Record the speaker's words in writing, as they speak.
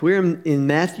We're in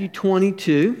Matthew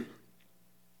 22.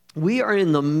 We are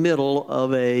in the middle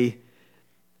of a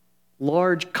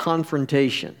large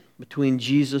confrontation between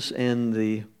Jesus and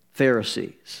the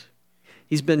Pharisees.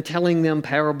 He's been telling them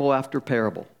parable after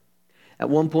parable.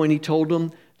 At one point he told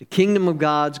them, the kingdom of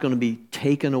God's going to be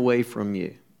taken away from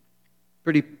you.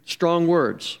 Pretty strong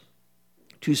words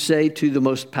to say to the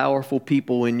most powerful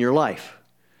people in your life,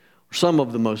 or some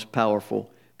of the most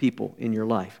powerful people in your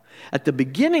life. At the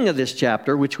beginning of this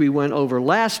chapter, which we went over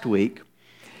last week,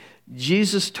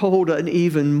 Jesus told an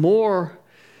even more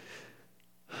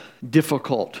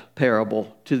difficult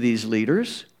parable to these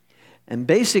leaders. And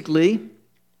basically,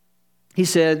 he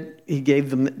said, he gave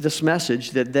them this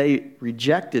message that they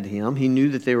rejected him. He knew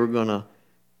that they were going to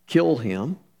kill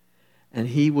him, and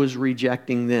he was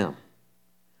rejecting them.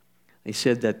 He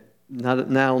said that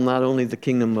not only the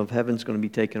kingdom of heaven is going to be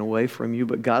taken away from you,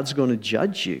 but God's going to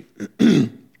judge you.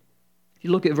 You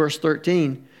look at verse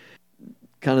 13,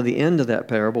 kind of the end of that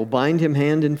parable. Bind him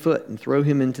hand and foot and throw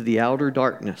him into the outer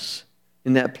darkness.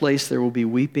 In that place there will be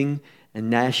weeping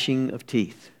and gnashing of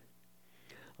teeth.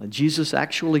 Jesus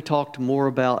actually talked more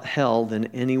about hell than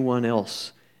anyone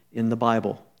else in the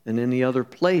Bible, than any other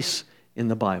place in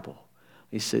the Bible.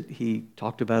 He said he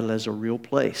talked about it as a real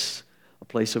place, a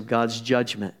place of God's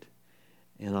judgment,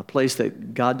 and a place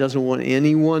that God doesn't want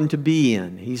anyone to be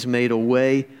in. He's made a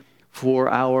way for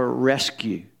our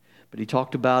rescue, but he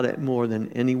talked about it more than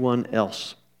anyone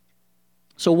else.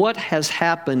 So what has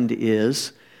happened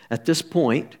is, at this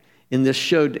point in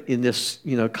this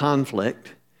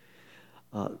conflict,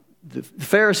 the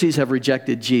Pharisees have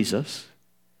rejected Jesus,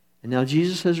 and now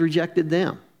Jesus has rejected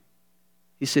them.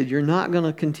 He said, "You're not going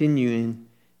to continue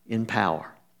in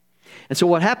power." And so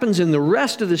what happens in the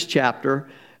rest of this chapter,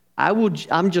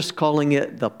 I'm just calling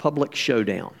it the public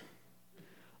showdown.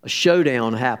 A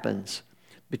showdown happens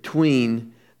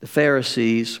between the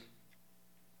Pharisees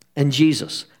and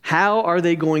Jesus. How are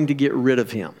they going to get rid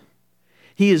of him?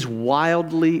 He is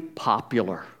wildly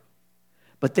popular,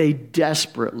 but they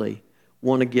desperately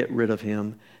want to get rid of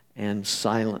him and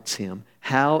silence him.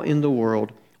 How in the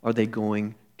world are they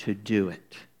going to do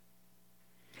it?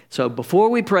 So before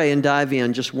we pray and dive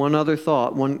in, just one other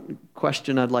thought, one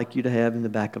question I'd like you to have in the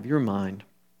back of your mind.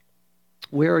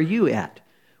 Where are you at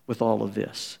with all of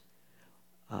this?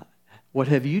 What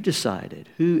have you decided?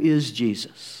 Who is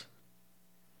Jesus?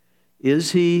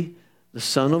 Is he the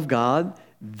Son of God,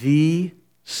 the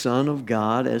Son of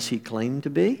God as he claimed to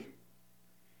be?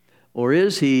 Or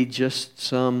is he just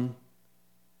some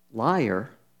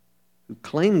liar who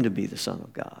claimed to be the Son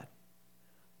of God,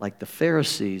 like the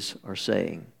Pharisees are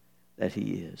saying that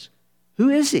he is? Who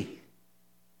is he?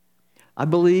 I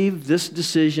believe this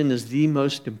decision is the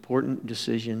most important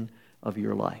decision of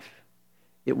your life.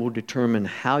 It will determine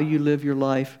how you live your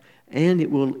life, and it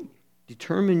will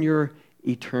determine your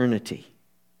eternity.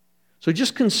 So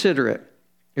just consider it.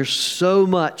 There's so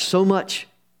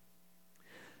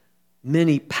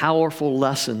many powerful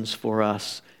lessons for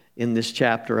us in this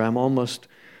chapter. I'm almost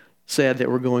sad that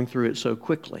we're going through it so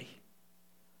quickly.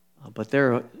 But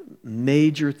there are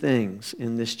major things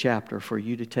in this chapter for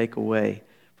you to take away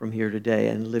from here today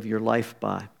and live your life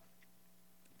by.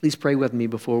 Please pray with me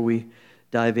before we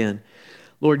dive in.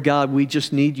 Lord God, we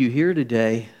just need you here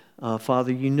today.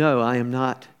 Father, you know I am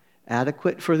not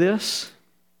adequate for this.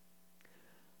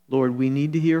 Lord, we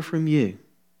need to hear from you.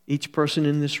 Each person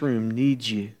in this room needs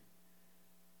you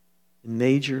in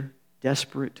major,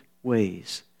 desperate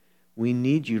ways. We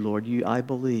need you, Lord. You, I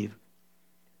believe,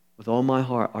 with all my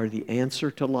heart, are the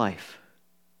answer to life.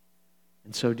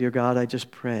 And so, dear God, I just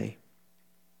pray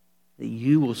that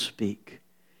you will speak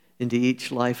into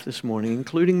each life this morning,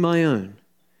 including my own,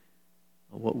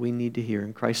 what we need to hear.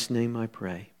 In Christ's name I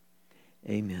pray.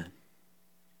 Amen.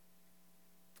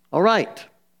 All right.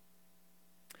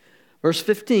 Verse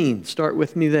 15, start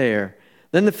with me there.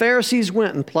 Then the Pharisees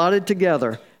went and plotted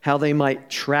together how they might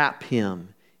trap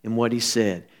him in what he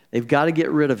said. They've got to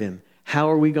get rid of him. How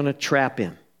are we going to trap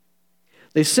him?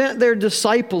 They sent their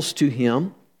disciples to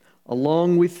him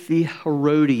along with the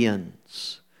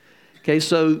Herodians. Okay,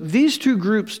 so these two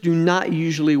groups do not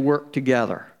usually work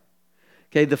together.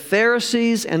 Okay, the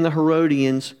Pharisees and the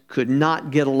Herodians could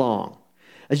not get along.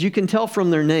 As you can tell from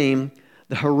their name,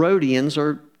 the Herodians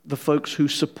are the folks who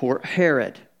support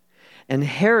Herod. And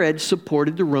Herod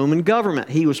supported the Roman government.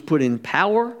 He was put in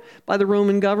power by the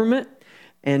Roman government,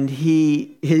 and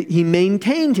he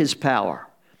maintained his power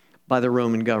by the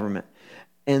Roman government.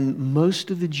 And most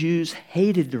of the Jews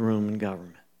hated the Roman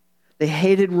government. They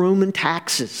hated Roman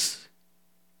taxes.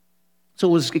 So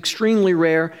it was extremely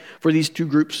rare for these two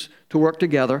groups to work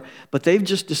together, but they've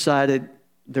just decided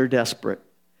they're desperate.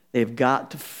 They've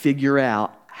got to figure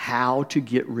out how to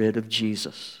get rid of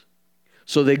Jesus.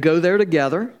 So they go there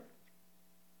together,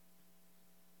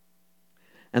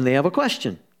 and they have a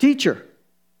question. Teacher,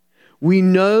 we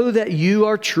know that you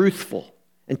are truthful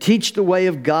and teach the way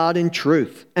of God in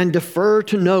truth and defer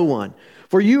to no one,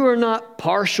 for you are not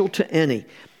partial to any.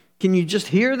 Can you just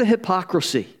hear the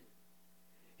hypocrisy?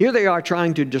 Here they are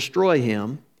trying to destroy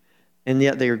him, and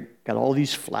yet they've got all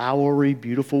these flowery,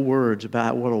 beautiful words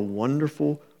about what a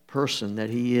wonderful person that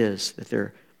he is, that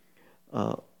they're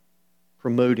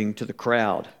promoting to the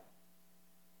crowd.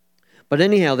 But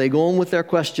anyhow, they go on with their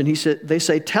question. They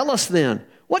say, tell us then,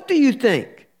 what do you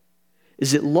think?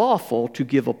 Is it lawful to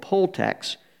give a poll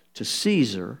tax to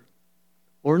Caesar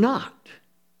or not?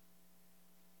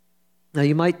 Now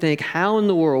you might think, how in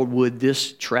the world would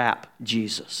this trap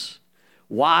Jesus?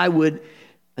 Why would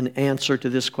an answer to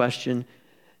this question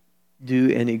do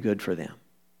any good for them?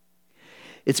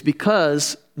 It's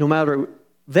because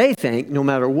they think no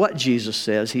matter what Jesus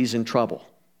says, he's in trouble.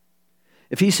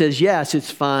 If he says, yes, it's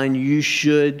fine, you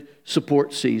should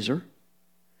support Caesar,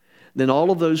 then all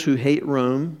of those who hate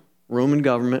Rome, Roman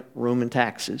government, Roman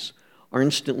taxes, are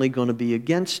instantly going to be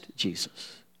against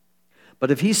Jesus.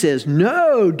 But if he says,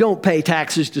 no, don't pay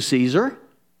taxes to Caesar,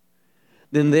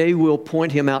 then they will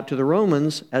point him out to the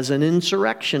Romans as an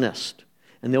insurrectionist.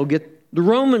 And they'll get the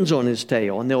Romans on his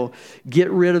tail, and they'll get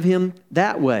rid of him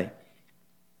that way.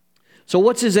 So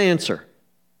what's his answer?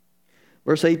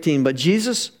 Verse 18, but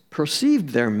Jesus perceived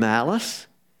their malice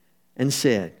and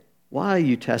said, why are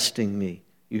you testing me,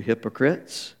 you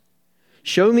hypocrites?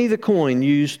 Show me the coin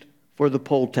used for the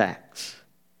poll tax.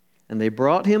 And they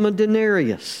brought him a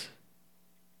denarius.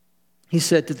 He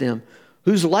said to them,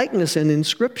 whose likeness and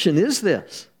inscription is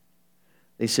this?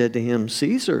 They said to him,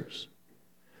 Caesar's.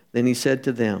 Then he said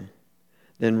to them,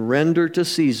 then render to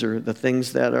Caesar the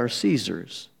things that are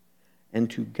Caesar's, and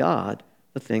to God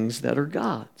the things that are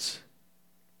God's.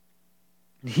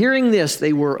 And hearing this,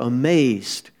 they were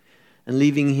amazed, and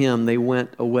leaving him, they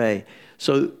went away.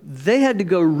 So they had to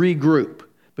go regroup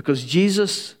because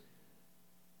Jesus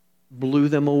blew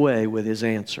them away with his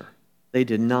answer. They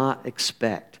did not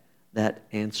expect that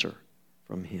answer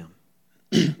from him.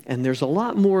 And there's a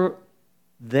lot more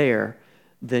there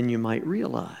than you might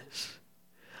realize.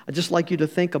 I'd just like you to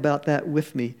think about that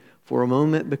with me for a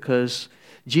moment, because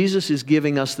Jesus is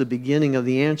giving us the beginning of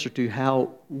the answer to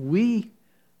how we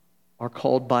are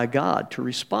called by God to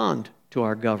respond to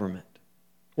our government.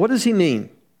 What does he mean?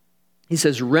 He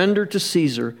says, render to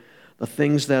Caesar the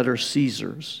things that are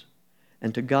Caesar's,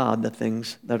 and to God the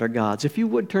things that are God's. If you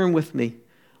would turn with me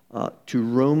to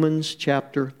Romans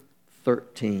chapter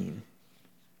 13.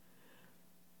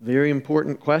 Very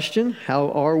important question. How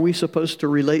are we supposed to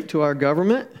relate to our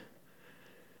government?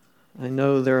 I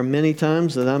know there are many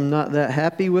times that I'm not that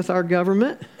happy with our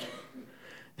government.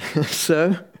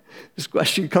 So this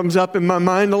question comes up in my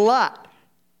mind a lot.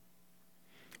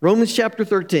 Romans chapter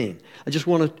 13. I just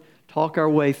want to talk our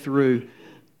way through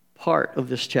part of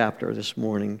this chapter this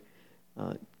morning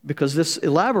because this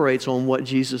elaborates on what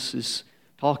Jesus is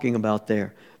talking about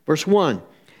there. Verse 1,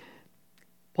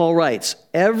 Paul writes,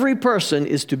 every person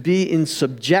is to be in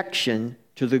subjection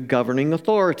to the governing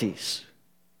authorities,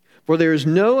 for there is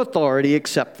no authority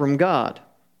except from God,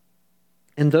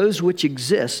 and those which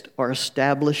exist are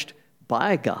established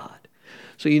by God.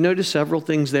 So you notice several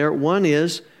things there. One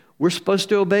is we're supposed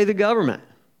to obey the government.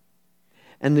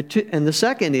 And the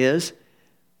second is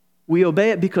we obey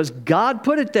it because God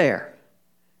put it there.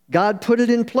 God put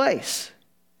it in place.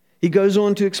 He goes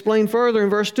on to explain further in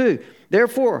verse 2.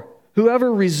 Therefore,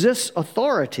 whoever resists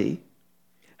authority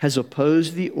has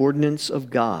opposed the ordinance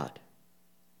of God.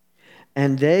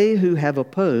 And they who have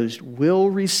opposed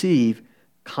will receive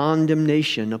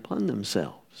condemnation upon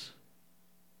themselves.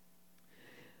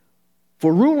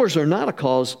 For rulers are not a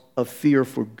cause of fear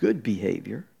for good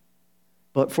behavior,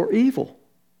 but for evil.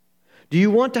 Do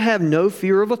you want to have no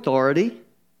fear of authority?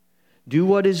 Do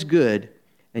what is good,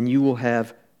 and you will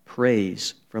have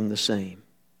praise from the same.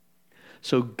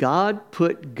 So God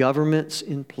put governments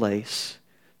in place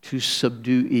to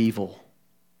subdue evil.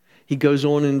 He goes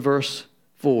on in verse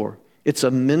 4. It's a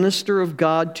minister of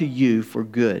God to you for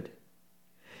good.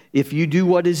 If you do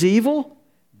what is evil,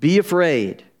 be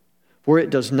afraid, for it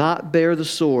does not bear the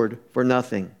sword for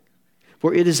nothing.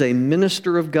 For it is a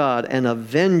minister of God, an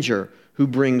avenger who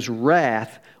brings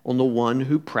wrath on the one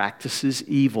who practices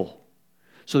evil.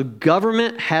 So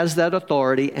government has that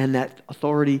authority, and that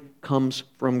authority comes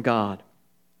from God.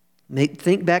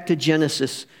 Think back to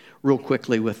Genesis real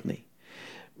quickly with me.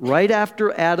 Right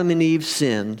after Adam and Eve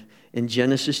sinned in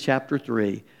Genesis chapter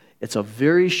 3, it's a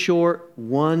very short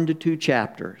 1 to 2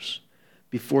 chapters.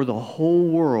 before the whole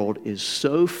world is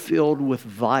so filled with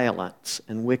violence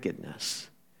and wickedness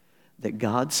that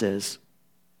God says,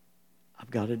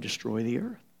 I've got to destroy the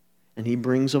earth. And he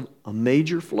brings a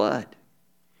major flood.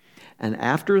 And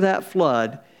after that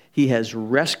flood, he has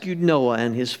rescued Noah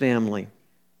and his family.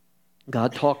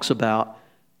 God talks about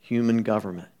human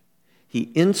government. He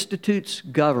institutes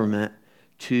government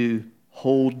to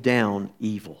hold down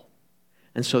evil.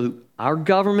 And so our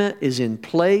government is in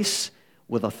place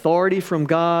with authority from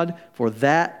God for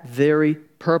that very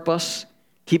purpose.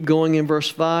 Keep going in verse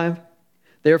 5.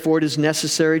 Therefore it is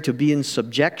necessary to be in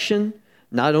subjection,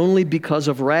 not only because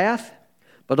of wrath,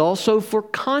 but also for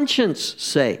conscience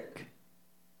sake.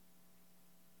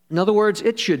 In other words,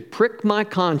 it should prick my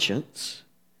conscience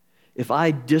if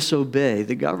I disobey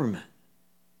the government,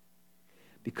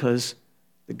 because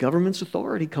the government's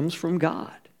authority comes from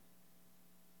God.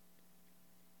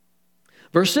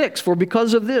 Verse 6, for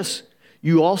because of this,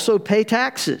 you also pay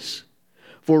taxes.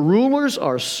 For rulers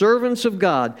are servants of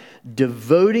God,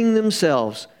 devoting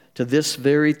themselves to this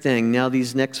very thing. Now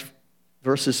these next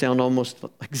verses sound almost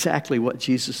exactly what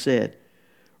Jesus said.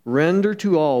 Render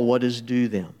to all what is due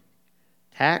them.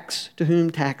 Tax to whom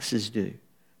tax is due.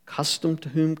 Custom to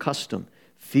whom custom.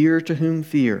 Fear to whom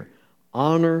fear.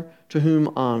 Honor to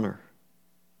whom honor.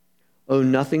 Owe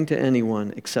nothing to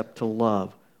anyone except to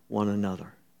love one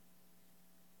another.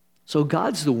 So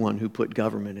God's the one who put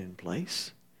government in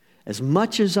place. As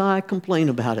much as I complain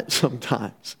about it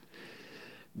sometimes,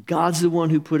 God's the one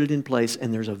who put it in place,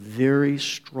 and there's a very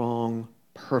strong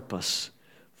purpose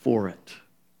for it.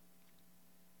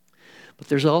 But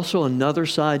there's also another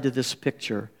side to this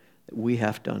picture that we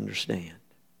have to understand.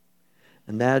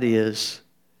 And that is,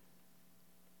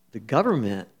 the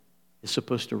government is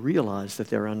supposed to realize that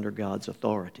they're under God's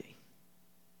authority.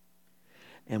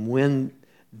 And when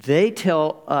they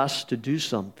tell us to do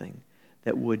something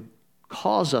that would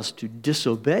cause us to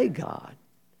disobey God,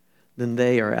 then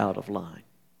they are out of line.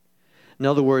 In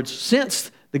other words, since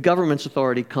the government's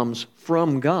authority comes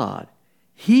from God,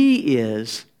 He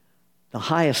is the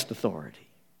highest authority.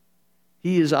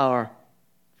 He is our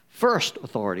first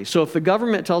authority. So if the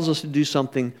government tells us to do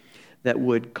something that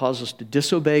would cause us to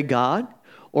disobey God,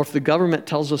 or if the government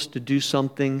tells us to do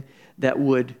something that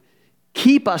would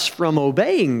keep us from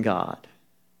obeying God,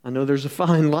 I know there's a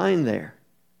fine line there,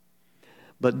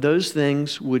 but those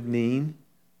things would mean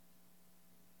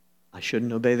I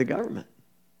shouldn't obey the government.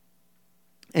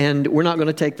 And we're not going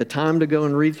to take the time to go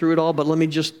and read through it all, but let me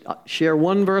just share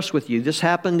one verse with you. This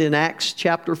happened in Acts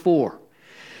chapter 4.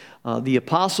 The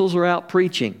apostles are out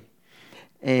preaching,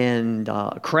 and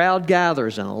a crowd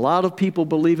gathers, and a lot of people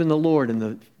believe in the Lord, and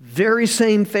the very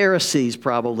same Pharisees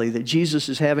probably that Jesus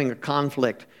is having a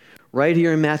conflict right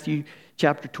here in Matthew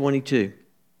chapter 22.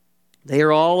 They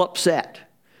are all upset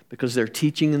because they're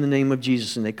teaching in the name of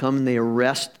Jesus, and they come and they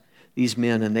arrest these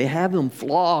men, and they have them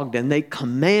flogged, and they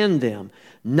command them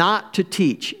not to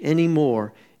teach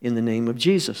anymore in the name of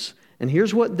Jesus. And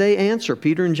here's what they answer.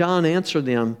 Peter and John answer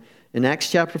them in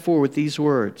Acts chapter 4 with these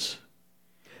words.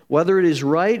 Whether it is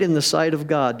right in the sight of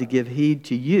God to give heed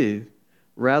to you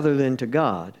rather than to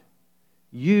God,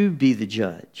 you be the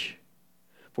judge.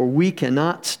 For we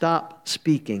cannot stop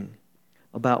speaking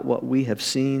about what we have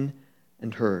seen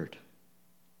and heard.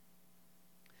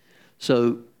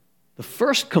 So the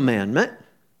first commandment,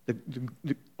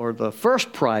 or the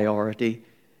first priority,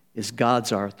 is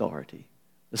God's our authority.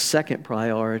 The second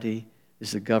priority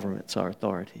is the government's our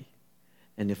authority.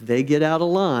 And if they get out of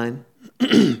line,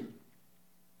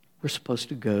 we're supposed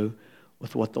to go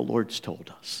with what the Lord's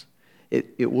told us.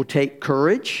 It will take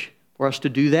courage for us to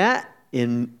do that.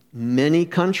 In many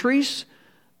countries,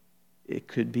 it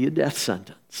could be a death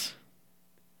sentence.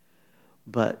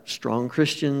 But strong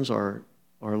Christians are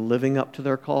living up to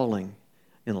their calling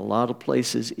in a lot of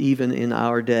places, even in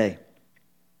our day.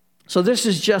 So this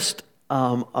is just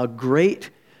a great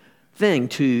thing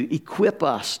to equip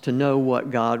us to know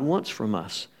what God wants from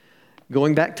us.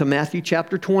 Going back to Matthew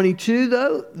chapter 22,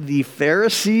 though, the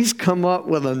Pharisees come up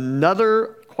with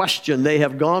another question. They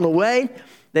have gone away.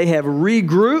 They have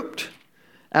regrouped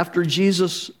after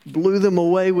Jesus blew them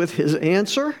away with his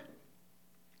answer.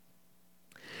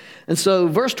 And so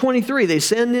verse 23, they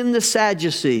send in the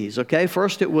Sadducees. Okay,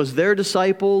 first it was their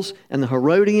disciples and the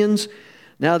Herodians.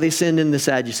 Now they send in the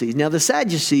Sadducees. Now the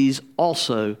Sadducees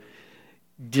also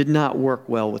did not work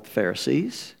well with the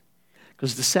Pharisees,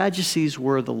 because the Sadducees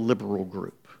were the liberal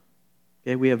group.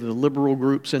 Okay, we have the liberal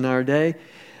groups in our day.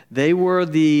 They were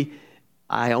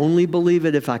I only believe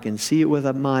it if I can see it with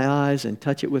my eyes and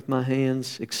touch it with my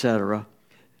hands, etc.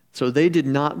 So they did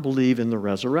not believe in the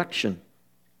resurrection.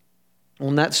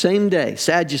 On that same day,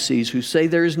 Sadducees, who say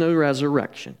there is no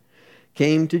resurrection,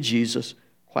 came to Jesus,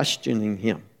 questioning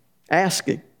him,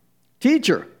 asking,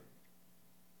 "Teacher,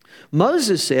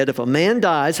 Moses said if a man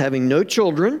dies having no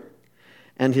children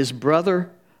and his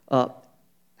brother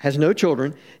has no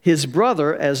children, his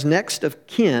brother as next of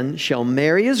kin shall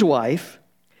marry his wife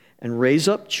and raise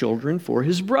up children for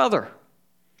his brother."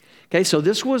 Okay, so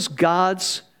this was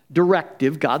God's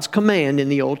directive, God's command in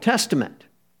the Old Testament.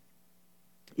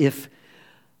 If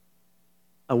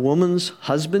a woman's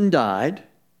husband died,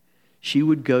 she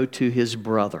would go to his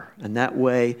brother, and that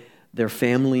way their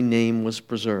family name was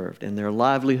preserved, and their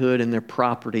livelihood and their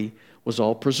property was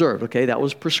all preserved. Okay, that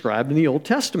was prescribed in the Old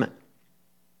Testament.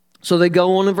 So they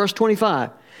go on in verse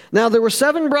 25. "Now there were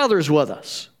 7 brothers with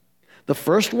us. The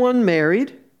first one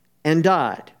married and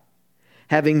died,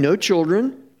 having no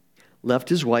children, left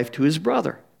his wife to his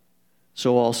brother.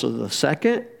 So also the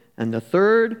second and the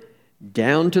third,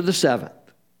 down to the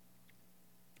 7th.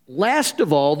 Last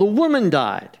of all, the woman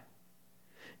died.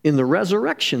 In the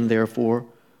resurrection, therefore,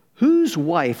 whose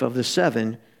wife of the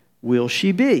 7 will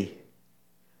she be?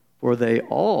 For they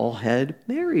all had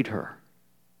married her."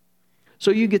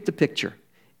 So you get the picture.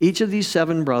 Each of these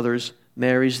 7 brothers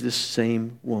marries this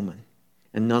same woman,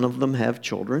 and none of them have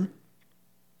children.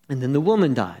 And then the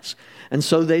woman dies. And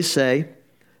so they say,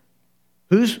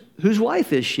 whose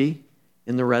wife is she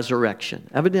in the resurrection?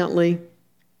 Evidently,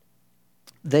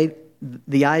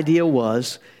 the idea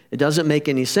was, it doesn't make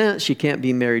any sense. She can't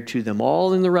be married to them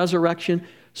all in the resurrection,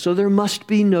 so there must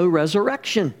be no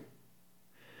resurrection.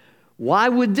 Why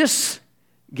would this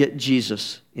get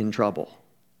Jesus in trouble?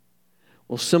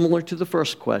 Well, similar to the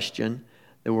first question,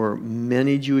 there were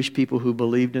many Jewish people who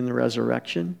believed in the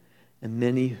resurrection and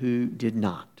many who did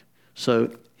not.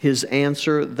 So his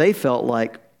answer, they felt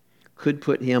like, could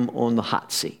put him on the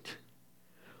hot seat.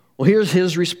 Well, here's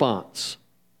his response.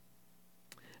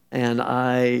 And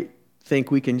I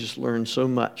think we can just learn so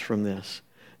much from this.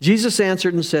 Jesus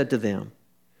answered and said to them,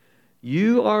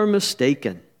 "You are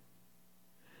mistaken,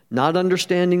 not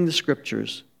understanding the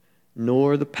Scriptures,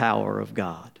 nor the power of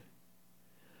God."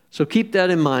 So keep that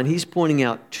in mind. He's pointing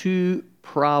out 2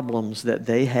 problems that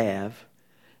they have,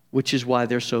 which is why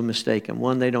they're so mistaken.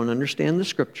 One, they don't understand the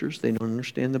Scriptures. They don't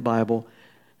understand the Bible.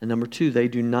 And number 2, they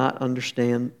do not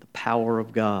understand the power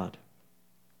of God.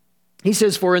 He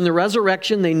says, "For in the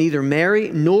resurrection they neither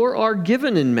marry nor are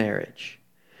given in marriage,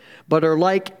 but are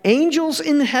like angels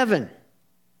in heaven."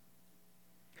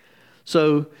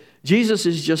 So Jesus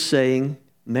is just saying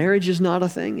marriage is not a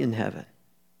thing in heaven.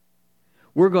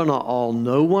 We're going to all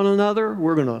know one another.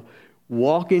 We're going to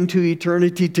walk into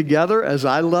eternity together, as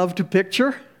I love to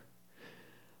picture.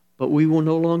 But we will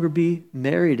no longer be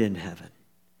married in heaven.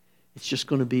 It's just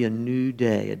going to be a new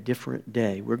day, a different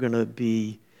day. We're going to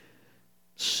be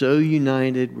so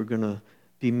united. We're going to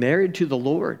be married to the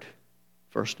Lord,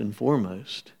 first and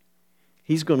foremost.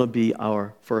 He's going to be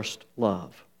our first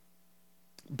love.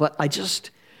 But I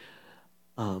just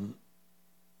can't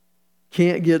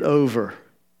get over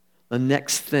the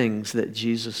next things that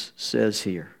Jesus says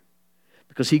here,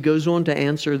 because he goes on to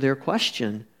answer their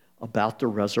question about the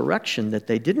resurrection that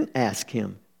they didn't ask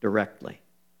him directly.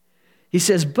 He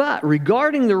says, "But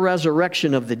regarding the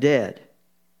resurrection of the dead,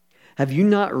 have you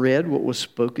not read what was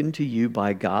spoken to you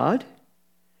by God?"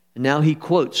 And now he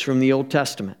quotes from the Old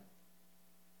Testament.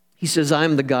 He says, "I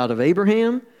am the God of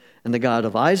Abraham and the God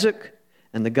of Isaac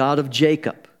and the God of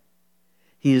Jacob."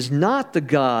 He is not the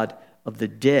God of the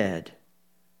dead,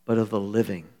 but of the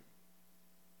living.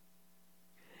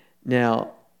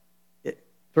 Now,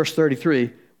 verse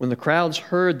 33, when the crowds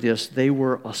heard this, they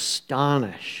were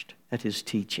astonished at his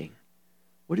teaching.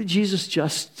 What did Jesus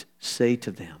just say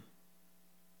to them?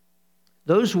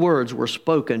 Those words were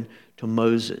spoken to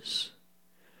Moses.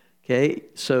 Okay,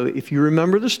 so if you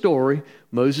remember the story,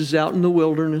 Moses is out in the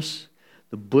wilderness,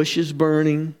 the bush is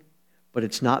burning, but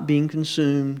it's not being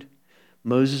consumed.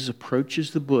 Moses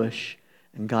approaches the bush,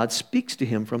 and God speaks to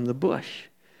him from the bush.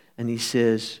 And he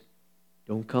says,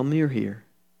 "Don't come near here.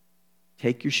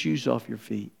 Take your shoes off your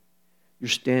feet. You're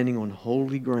standing on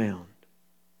holy ground."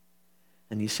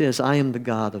 And he says, "I am the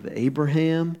God of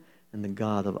Abraham and the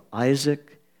God of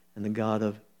Isaac and the God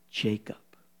of Jacob."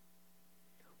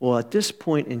 Well, at this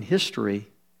point in history,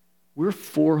 we're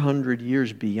 400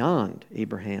 years beyond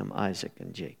Abraham, Isaac,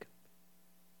 and Jacob.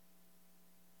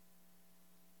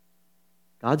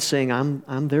 God's saying,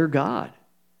 I'm their God.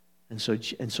 And so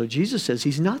Jesus says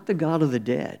he's not the God of the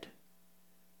dead,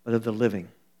 but of the living.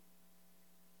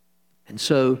 And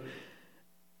so,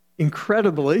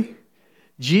 incredibly,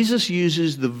 Jesus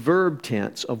uses the verb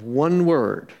tense of one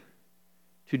word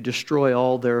to destroy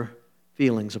all their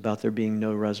feelings about there being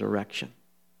no resurrection.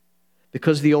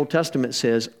 Because the Old Testament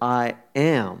says, "I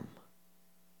am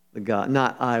the God,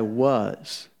 not I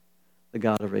was the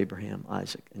God of Abraham,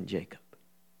 Isaac, and Jacob.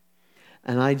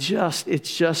 And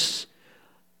it's just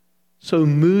so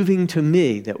moving to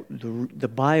me that the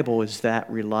Bible is that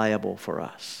reliable for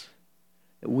us.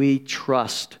 That we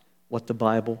trust what the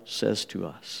Bible says to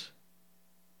us.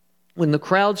 When the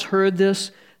crowds heard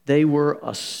this, they were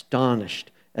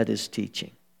astonished at his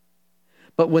teaching.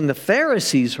 But when the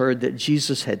Pharisees heard that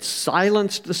Jesus had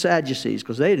silenced the Sadducees,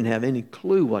 because they didn't have any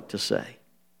clue what to say,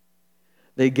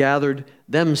 they gathered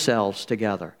themselves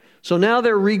together. So now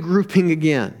they're regrouping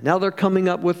again. Now they're coming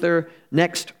up with their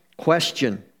next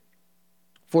question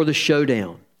for the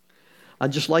showdown.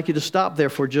 I'd just like you to stop there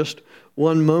for just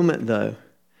one moment, though,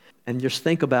 and just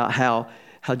think about how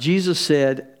Jesus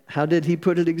said, how did he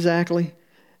put it exactly?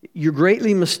 You're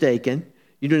greatly mistaken.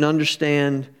 You didn't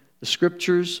understand the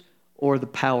Scriptures or the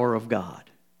power of God.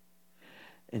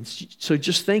 And so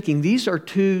just thinking, these are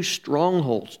two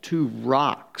strongholds, two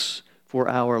rocks for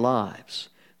our lives.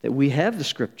 That we have the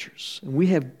Scriptures, and we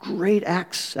have great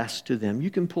access to them.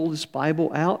 You can pull this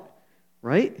Bible out,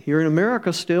 right, here in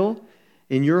America still,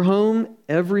 in your home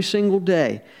every single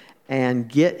day, and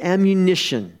get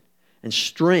ammunition and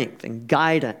strength and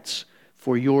guidance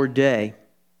for your day.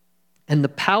 And the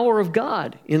power of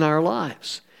God in our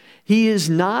lives. He is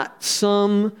not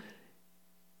some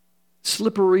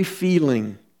slippery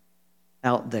feeling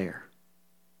out there.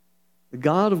 The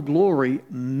God of glory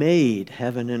made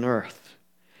heaven and earth,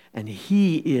 and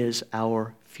He is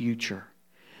our future.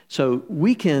 So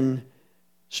we can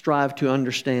strive to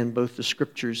understand both the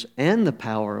Scriptures and the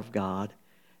power of God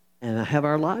and have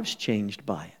our lives changed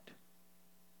by it.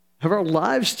 Have our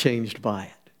lives changed by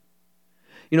it.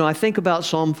 You know, I think about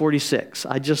Psalm 46.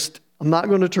 I'm not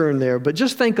going to turn there, but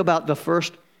just think about the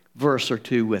first verse or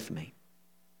two with me.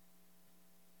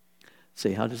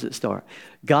 See, how does it start?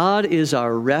 God is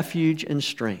our refuge and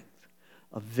strength,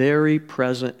 a very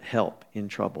present help in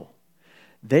trouble.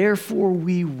 Therefore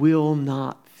we will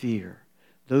not fear,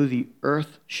 though the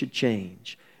earth should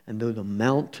change, and though the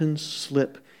mountains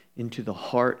slip into the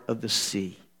heart of the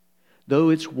sea, though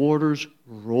its waters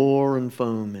roar and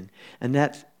foam. And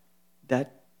that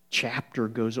chapter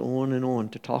goes on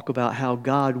to talk about how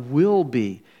God will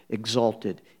be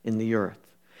exalted in the earth.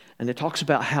 And it talks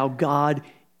about how God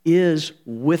is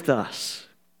with us.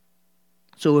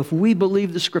 So if we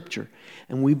believe the Scripture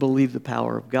and we believe the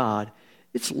power of God,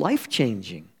 it's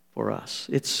life-changing for us.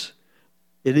 It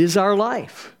is our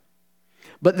life.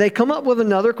 But they come up with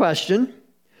another question.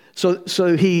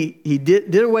 So he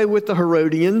did away with the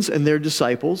Herodians and their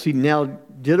disciples. He now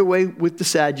did away with the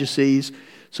Sadducees.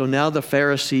 So now the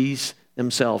Pharisees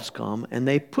themselves come, and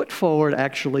they put forward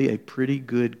actually a pretty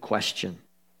good question.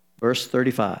 Verse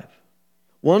 35.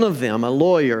 One of them, a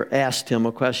lawyer, asked him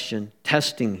a question,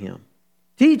 testing him.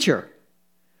 Teacher,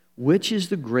 which is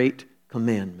the great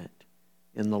commandment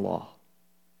in the law?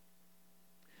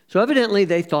 So evidently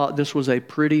they thought this was a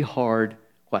pretty hard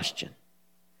question.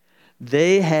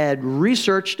 They had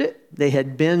researched it. They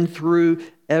had been through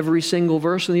every single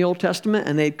verse in the Old Testament,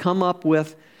 and they'd come up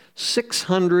with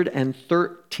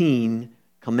 613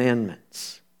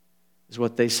 commandments, is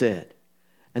what they said.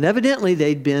 And evidently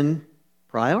they'd been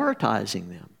prioritizing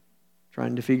them,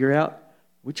 trying to figure out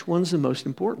which one's the most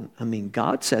important. I mean,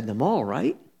 God said them all,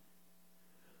 right?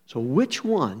 So which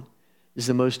one is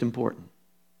the most important?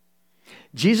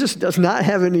 Jesus does not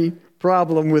have any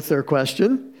problem with their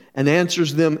question and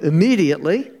answers them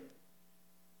immediately.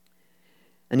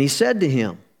 And he said to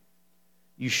him,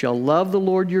 you shall love the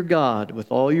Lord your God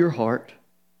with all your heart,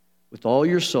 with all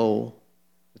your soul,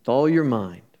 with all your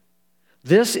mind.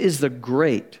 This is the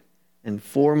great and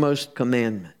foremost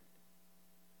commandment.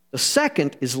 The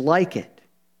second is like it.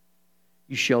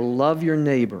 You shall love your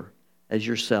neighbor as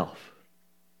yourself.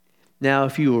 Now,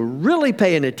 if you were really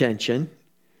paying attention,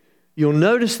 you'll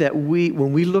notice that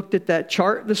when we looked at that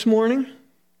chart this morning,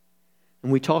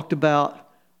 and we talked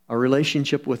about our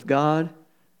relationship with God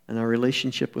and our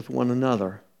relationship with one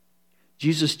another,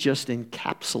 Jesus just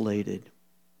encapsulated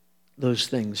those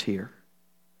things here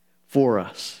for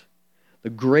us. The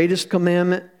greatest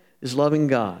commandment is loving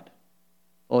God,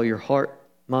 all your heart,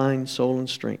 mind, soul, and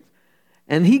strength.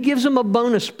 And he gives them a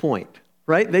bonus point,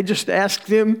 right? They just asked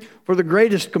him for the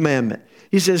greatest commandment.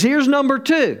 He says, here's number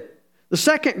 2, the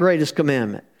second greatest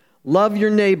commandment. Love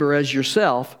your neighbor as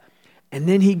yourself. And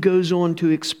then he goes on to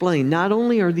explain, not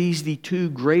only are these the 2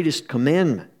 greatest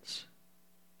commandments,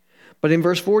 but in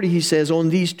verse 40 he says, on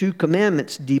these 2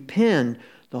 commandments depend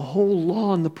the whole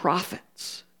law and the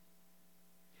prophets.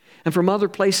 And from other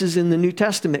places in the New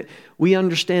Testament, we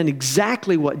understand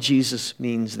exactly what Jesus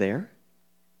means there.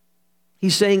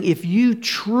 He's saying, if you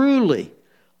truly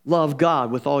love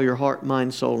God with all your heart,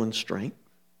 mind, soul, and strength,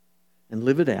 and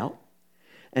live it out,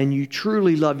 and you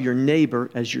truly love your neighbor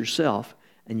as yourself,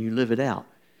 and you live it out,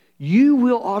 you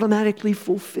will automatically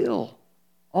fulfill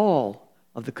all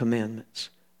of the commandments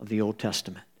of the Old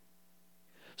Testament.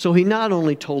 So he not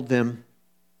only told them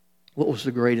what was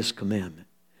the greatest commandment,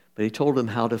 but he told them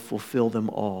how to fulfill them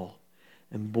all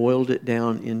and boiled it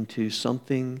down into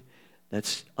something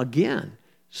that's, again,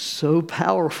 so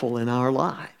powerful in our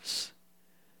lives.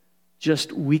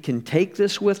 Just we can take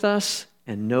this with us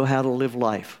and know how to live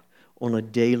life on a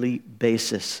daily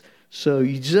basis. So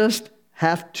you just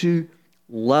have to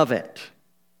love it.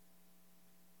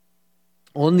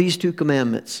 On these two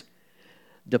commandments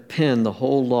depend the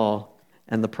whole law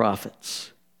and the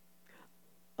prophets.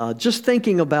 Just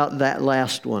thinking about that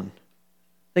last one,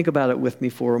 think about it with me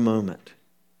for a moment.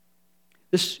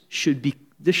 This should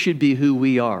be who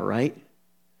we are, right?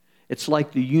 It's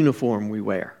like the uniform we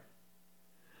wear.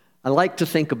 I like to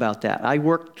think about that. I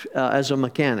worked as a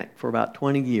mechanic for about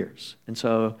 20 years. And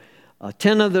so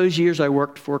 10 of those years I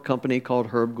worked for a company called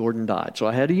Herb Gordon Dodge. So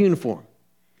I had a uniform.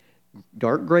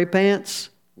 Dark gray pants,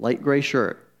 light gray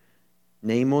shirt.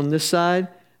 Name on this side,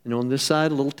 and on this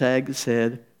side a little tag that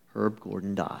said Herb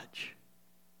Gordon Dodge.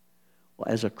 Well,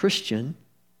 as a Christian,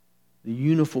 the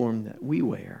uniform that we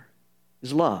wear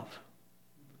is love.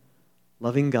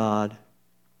 Loving God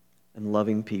and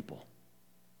loving people.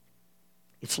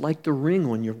 It's like the ring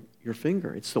on your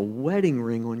finger. It's the wedding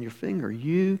ring on your finger.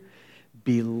 You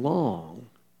belong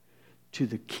to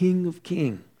the King of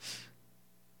Kings.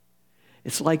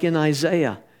 It's like in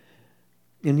Isaiah,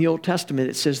 in the Old Testament,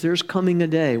 it says there's coming a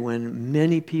day when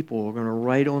many people are going to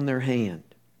write on their hand,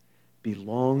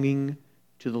 belonging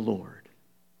to the Lord.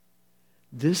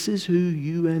 This is who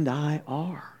you and I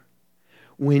are.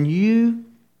 When you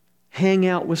hang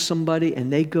out with somebody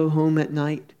and they go home at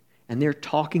night and they're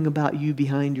talking about you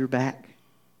behind your back,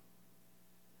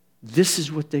 this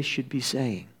is what they should be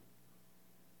saying.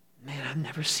 Man, I've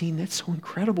never seen that. So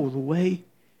incredible, the way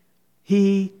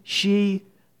she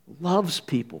loves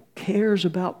people, cares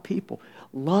about people,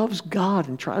 loves God,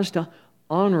 and tries to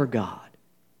honor God.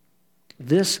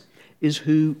 This is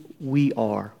who we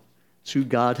are. It's who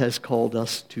God has called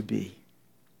us to be.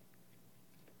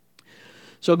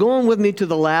 So go on with me to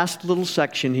the last little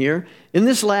section here. In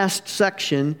this last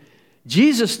section,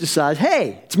 Jesus decides,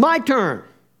 hey, it's my turn.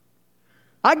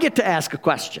 I get to ask a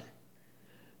question.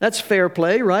 That's fair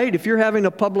play, right? If you're having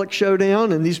a public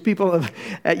showdown and these people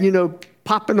are,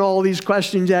 popping all these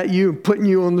questions at you and putting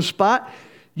you on the spot,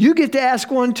 you get to ask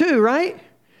one too, right?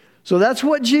 So that's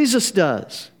what Jesus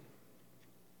does.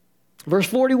 Verse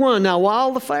 41, now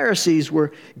while the Pharisees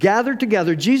were gathered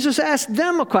together, Jesus asked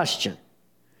them a question.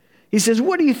 He says,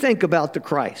 what do you think about the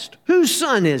Christ? Whose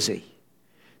son is he?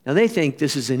 Now they think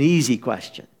this is an easy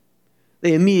question.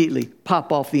 They immediately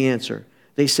pop off the answer.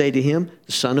 They say to him,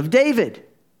 the son of David.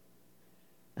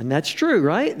 And that's true,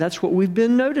 right? That's what we've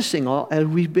been noticing as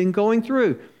we've been going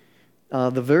through.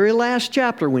 The very last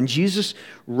chapter, when Jesus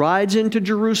rides into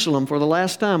Jerusalem for the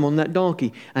last time on that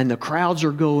donkey, and the crowds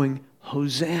are going,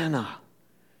 Hosanna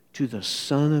to the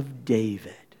Son of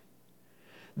David.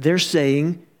 They're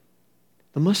saying,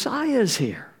 the Messiah is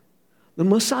here. The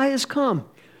Messiah has come.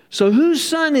 So whose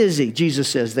son is he? Jesus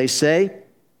says. They say,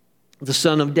 the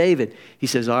Son of David. He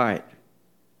says, all right,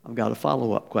 I've got a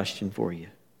follow-up question for you.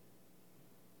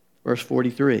 Verse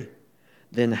 43,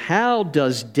 then how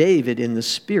does David in the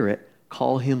Spirit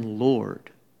call him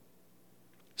Lord?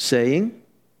 Saying,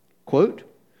 quote,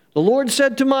 the Lord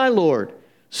said to my Lord,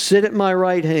 sit at my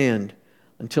right hand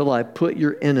until I put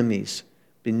your enemies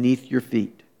beneath your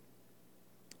feet.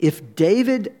 If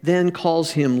David then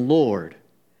calls him Lord,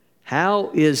 how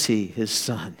is he his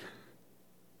son?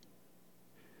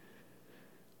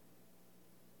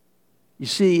 You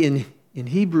see, in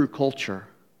Hebrew culture,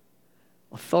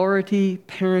 authority,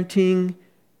 parenting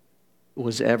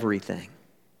was everything.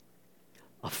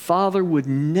 A father would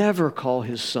never call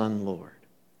his son Lord,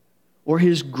 or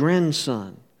his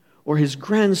grandson, or his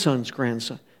grandson's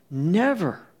grandson.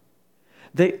 Never.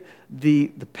 The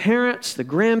parents, the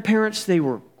grandparents, they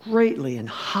were greatly and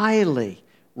highly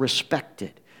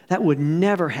respected. That would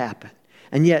never happen.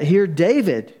 And yet here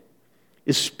David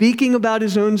is speaking about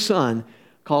his own son,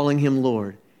 calling him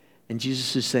Lord. And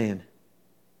Jesus is saying,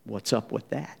 what's up with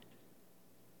that?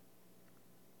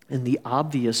 And the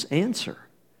obvious answer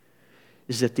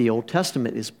is that the Old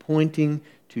Testament is pointing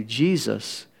to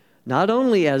Jesus not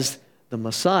only as the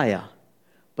Messiah,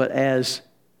 but as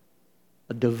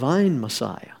a divine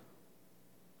Messiah,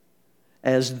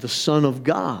 as the Son of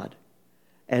God,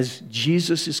 as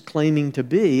Jesus is claiming to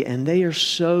be, and they are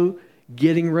so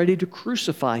getting ready to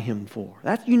crucify him for.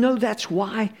 That's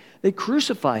why they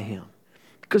crucify him.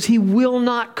 Because he will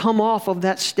not come off of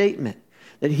that statement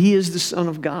that he is the Son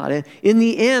of God. And in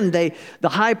the end, the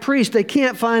high priest, they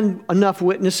can't find enough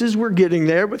witnesses. We're getting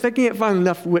there, but they can't find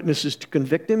enough witnesses to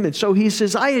convict him. And so he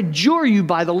says, I adjure you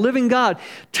by the living God,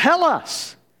 tell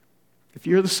us if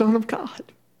you're the Son of God.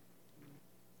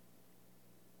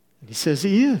 And he says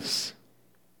he is.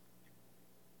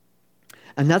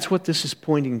 And that's what this is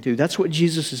pointing to. That's what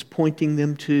Jesus is pointing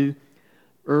them to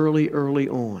early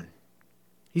on.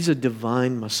 He's a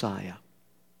divine Messiah.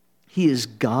 He is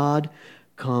God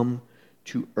come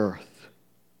to earth.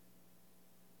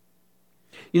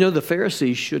 The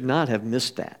Pharisees should not have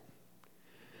missed that.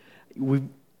 We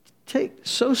take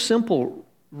so simple,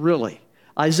 really.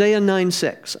 Isaiah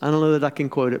 9:6. I don't know that I can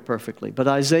quote it perfectly, but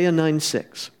Isaiah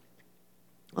 9:6.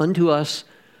 Unto us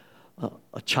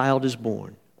a child is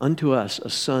born. Unto us a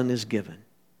son is given.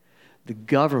 The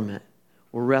government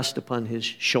will rest upon his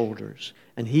shoulders,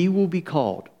 and he will be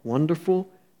called Wonderful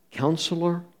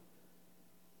Counselor,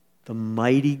 the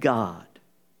Mighty God,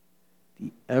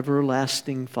 the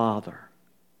Everlasting Father,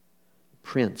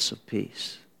 Prince of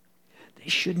Peace. They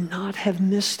should not have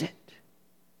missed it.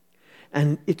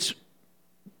 And it's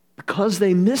because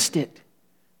they missed it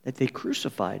that they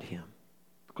crucified him.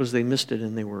 Because they missed it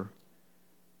and they were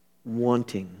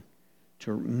wanting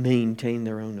to maintain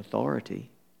their own authority.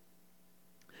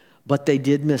 But they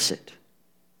did miss it.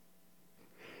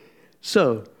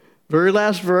 So, very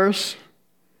last verse.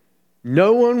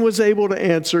 No one was able to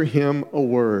answer him a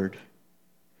word,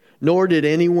 nor did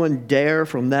anyone dare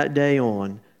from that day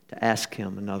on to ask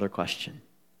him another question.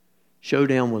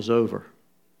 Showdown was over.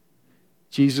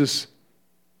 Jesus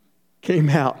came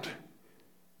out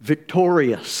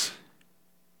victorious.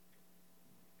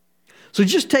 So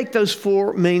just take those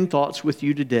four main thoughts with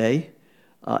you today,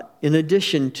 in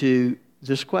addition to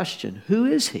this question. Who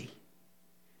is he?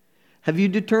 Have you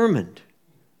determined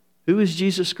who is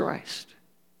Jesus Christ?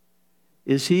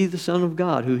 Is he the Son of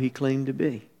God who he claimed to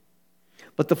be?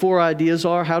 But the four ideas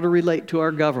are how to relate to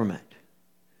our government.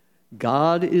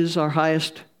 God is our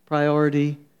highest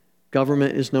priority.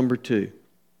 Government is number two.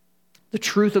 The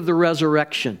truth of the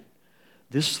resurrection.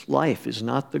 This life is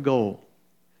not the goal.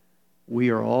 We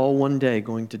are all one day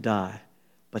going to die,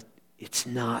 but it's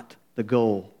not the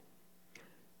goal.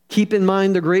 Keep in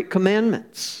mind the great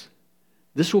commandments.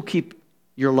 This will keep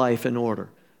your life in order.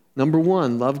 Number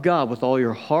one, love God with all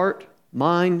your heart,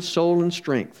 mind, soul, and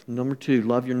strength. Number two,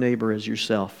 love your neighbor as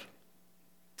yourself.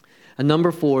 And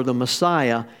number four, the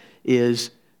Messiah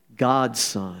is God's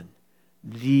Son,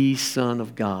 the Son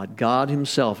of God. God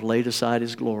himself laid aside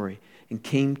his glory and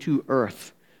came to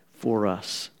earth for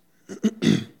us.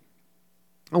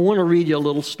 I want to read you a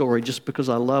little story just because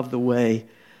I love the way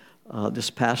this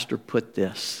pastor put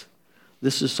this.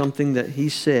 This is something that he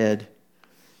said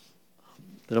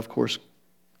that, of course,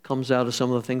 comes out of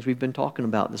some of the things we've been talking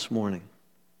about this morning.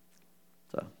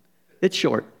 So, it's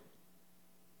short.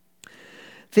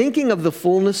 Thinking of the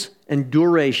fullness and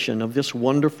duration of this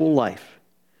wonderful life,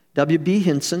 W.B.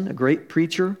 Hinson, a great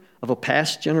preacher of a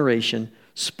past generation,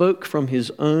 spoke from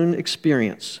his own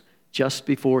experience just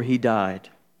before he died.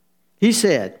 He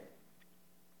said,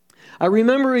 I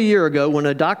remember a year ago when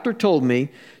a doctor told me,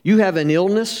 you have an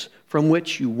illness from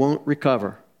which you won't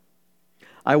recover.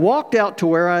 I walked out to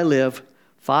where I live,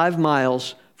 5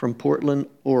 miles from Portland,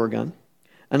 Oregon,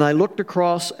 and I looked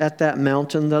across at that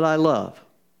mountain that I love.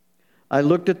 I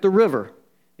looked at the river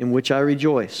in which I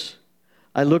rejoice.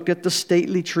 I looked at the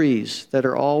stately trees that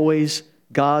are always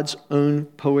God's own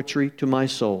poetry to my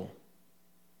soul.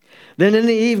 Then in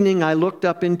the evening, I looked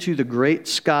up into the great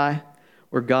sky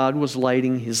where God was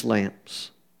lighting his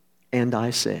lamps. And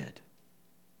I said,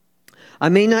 I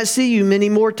may not see you many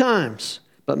more times,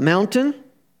 but mountain,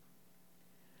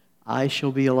 I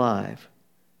shall be alive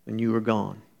when you are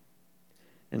gone.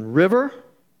 And river,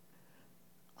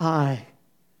 I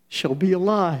shall be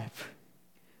alive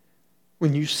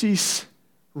when you cease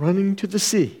running to the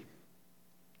sea.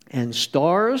 And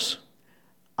stars,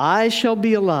 I shall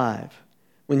be alive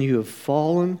when you have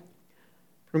fallen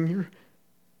from your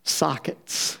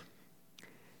sockets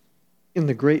in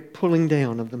the great pulling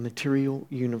down of the material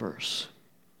universe.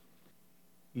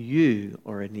 You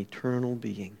are an eternal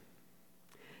being.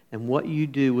 And what you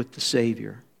do with the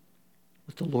Savior,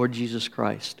 with the Lord Jesus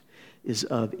Christ, is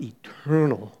of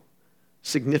eternal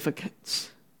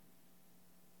significance.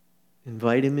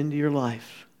 Invite him into your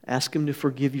life. Ask him to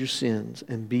forgive your sins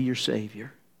and be your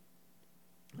Savior.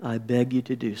 I beg you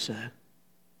to do so.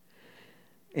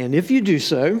 And if you do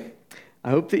so, I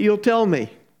hope that you'll tell me,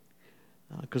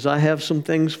 because I have some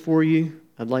things for you.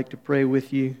 I'd like to pray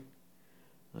with you.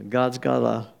 God's got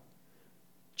a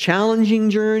challenging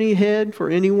journey ahead for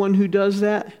anyone who does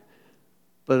that,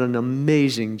 but an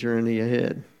amazing journey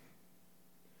ahead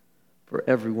for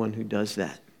everyone who does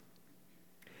that.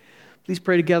 Please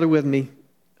pray together with me,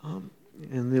 and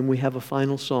then we have a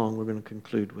final song we're going to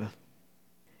conclude with.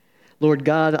 Lord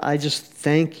God, I just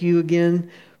thank you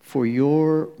again for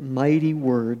your mighty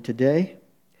word today.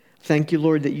 Thank you,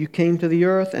 Lord, that you came to the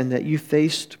earth and that you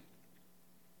faced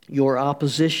your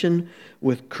opposition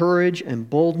with courage and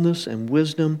boldness and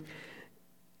wisdom.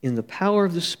 In the power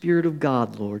of the Spirit of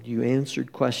God, Lord, you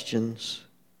answered questions.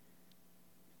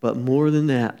 But more than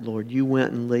that, Lord, you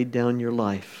went and laid down your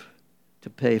life to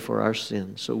pay for our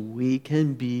sins so we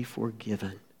can be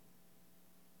forgiven.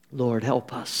 Lord,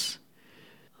 help us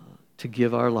to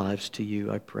give our lives to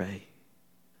you, I pray.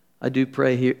 I do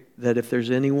pray here that if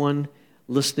there's anyone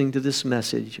listening to this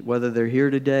message, whether they're here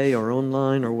today or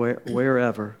online or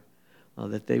wherever,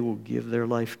 that they will give their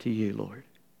life to you, Lord.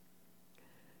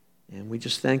 And we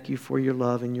just thank you for your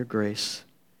love and your grace,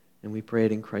 and we pray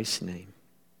it in Christ's name.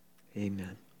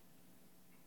 Amen.